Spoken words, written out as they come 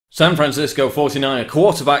San Francisco 49er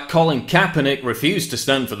quarterback Colin Kaepernick refused to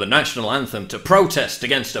stand for the national anthem to protest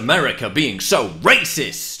against America being so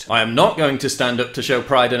racist. I am not going to stand up to show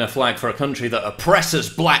pride in a flag for a country that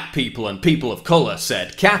oppresses black people and people of colour,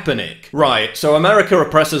 said Kaepernick. Right, so America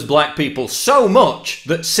oppresses black people so much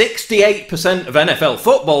that 68% of NFL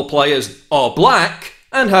football players are black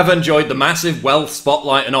and have enjoyed the massive wealth,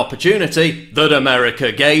 spotlight and opportunity that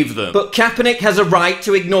America gave them. But Kaepernick has a right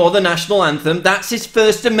to ignore the national anthem. That's his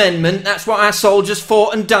First Amendment. That's what our soldiers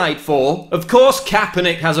fought and died for. Of course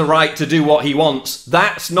Kaepernick has a right to do what he wants.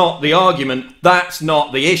 That's not the argument. That's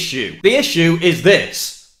not the issue. The issue is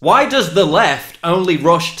this. Why does the left only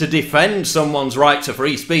rush to defend someone's right to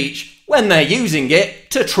free speech when they're using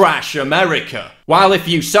it to trash America? While if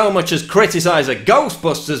you so much as criticise a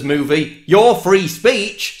Ghostbusters movie, your free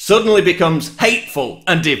speech suddenly becomes hateful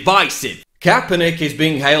and divisive. Kaepernick is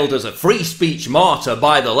being hailed as a free speech martyr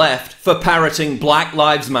by the left for parroting Black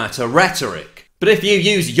Lives Matter rhetoric. But if you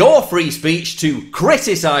use your free speech to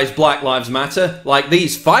criticise Black Lives Matter, like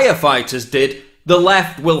these firefighters did, the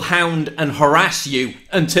left will hound and harass you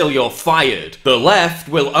until you're fired. The left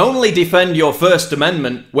will only defend your First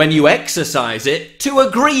Amendment when you exercise it to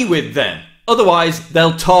agree with them. Otherwise,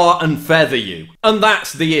 they'll tar and feather you. And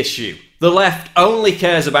that's the issue. The left only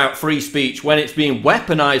cares about free speech when it's being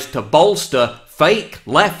weaponized to bolster fake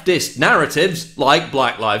leftist narratives like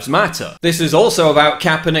Black Lives Matter. This is also about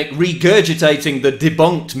Kaepernick regurgitating the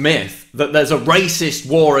debunked myth that there's a racist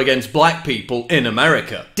war against black people in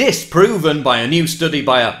America, disproven by a new study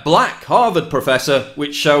by a black Harvard professor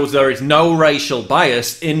which shows there is no racial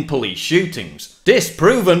bias in police shootings,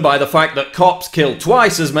 disproven by the fact that cops kill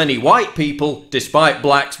twice as many white people despite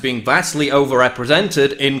blacks being vastly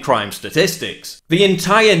overrepresented in crime statistics. The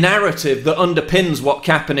entire narrative that underpins what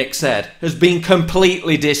Kaepernick said has been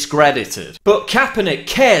completely discredited. But Kaepernick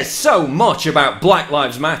cares so much about Black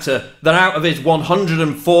Lives Matter that out of his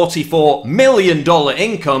 $144 million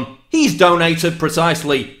income, he's donated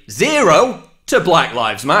precisely zero to Black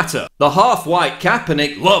Lives Matter. The half-white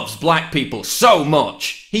Kaepernick loves black people so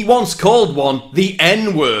much, he once called one the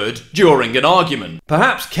N-word during an argument.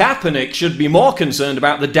 Perhaps Kaepernick should be more concerned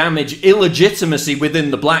about the damage illegitimacy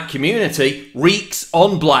within the black community wreaks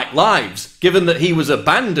on black lives, given that he was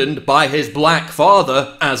abandoned by his black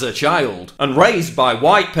father as a child, and raised by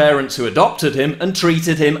white parents who adopted him and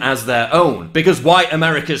treated him as their own, because white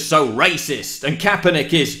America's so racist and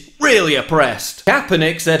Kaepernick is really oppressed.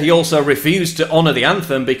 Kaepernick said he also refused to honour the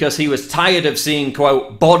anthem because he was tired of seeing,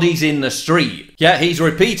 quote, bodies in the street. Yet he's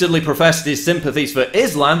repeatedly professed his sympathies for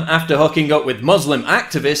Islam after hooking up with Muslim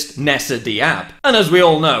activist Nessa Diab. And as we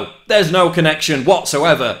all know, there's no connection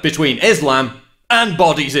whatsoever between Islam and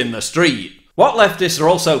bodies in the street. What leftists are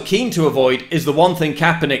also keen to avoid is the one thing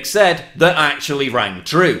Kaepernick said that actually rang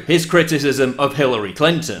true, his criticism of Hillary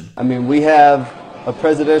Clinton. I mean, we have a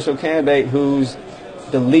presidential candidate who's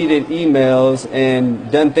deleted emails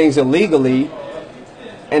and done things illegally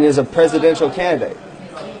and is a presidential candidate.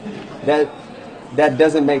 That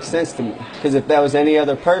doesn't make sense to me, because if that was any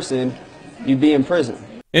other person, you'd be in prison.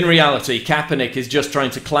 In reality, Kaepernick is just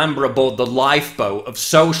trying to clamber aboard the lifeboat of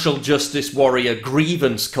social justice warrior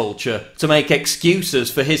grievance culture to make excuses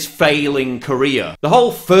for his failing career. The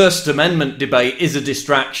whole First Amendment debate is a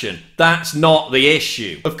distraction. That's not the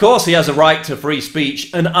issue. Of course he has a right to free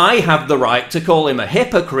speech, and I have the right to call him a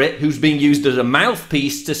hypocrite who's being used as a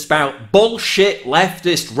mouthpiece to spout bullshit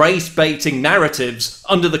leftist race-baiting narratives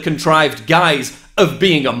under the contrived guise of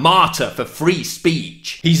being a martyr for free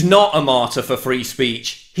speech. He's not a martyr for free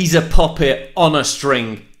speech. He's a puppet on a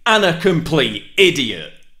string and a complete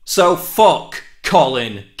idiot. So fuck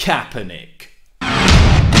Colin Kaepernick.